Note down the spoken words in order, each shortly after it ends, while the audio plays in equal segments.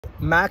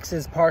Max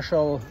is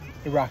partial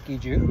Iraqi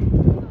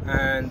Jew,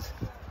 and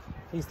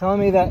he's telling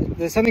me that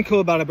there's something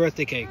cool about a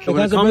birthday cake. When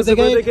it comes to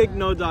birthday cake,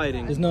 no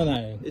dieting. There's no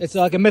dieting. It's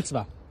like a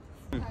mitzvah.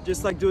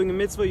 Just like doing a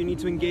mitzvah, you need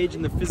to engage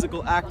in the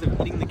physical act of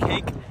eating the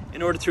cake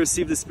in order to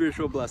receive the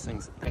spiritual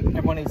blessings.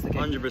 Everyone eats the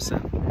cake.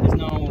 100%. There's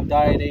no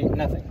dieting,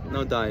 nothing.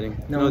 No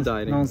dieting. No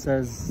dieting. No one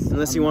says...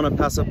 Unless you want to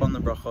pass up on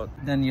the brachot.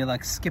 Then you're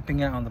like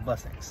skipping out on the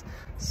blessings.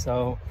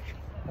 So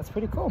that's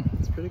pretty cool.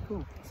 It's pretty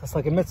cool. So it's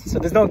like a mitzvah. So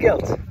there's no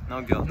guilt.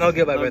 No guilt. No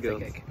guilt by birthday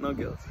cake. No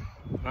guilt.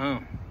 Oh.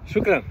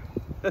 Shukran.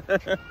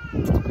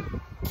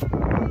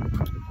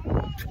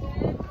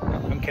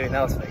 I'm kidding,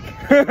 that was fake.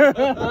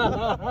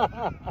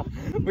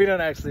 We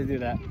don't actually do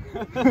that.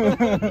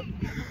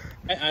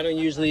 I don't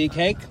usually eat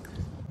cake,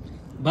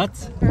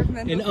 but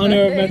in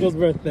honor of Mendel's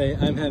birthday,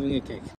 I'm having a cake.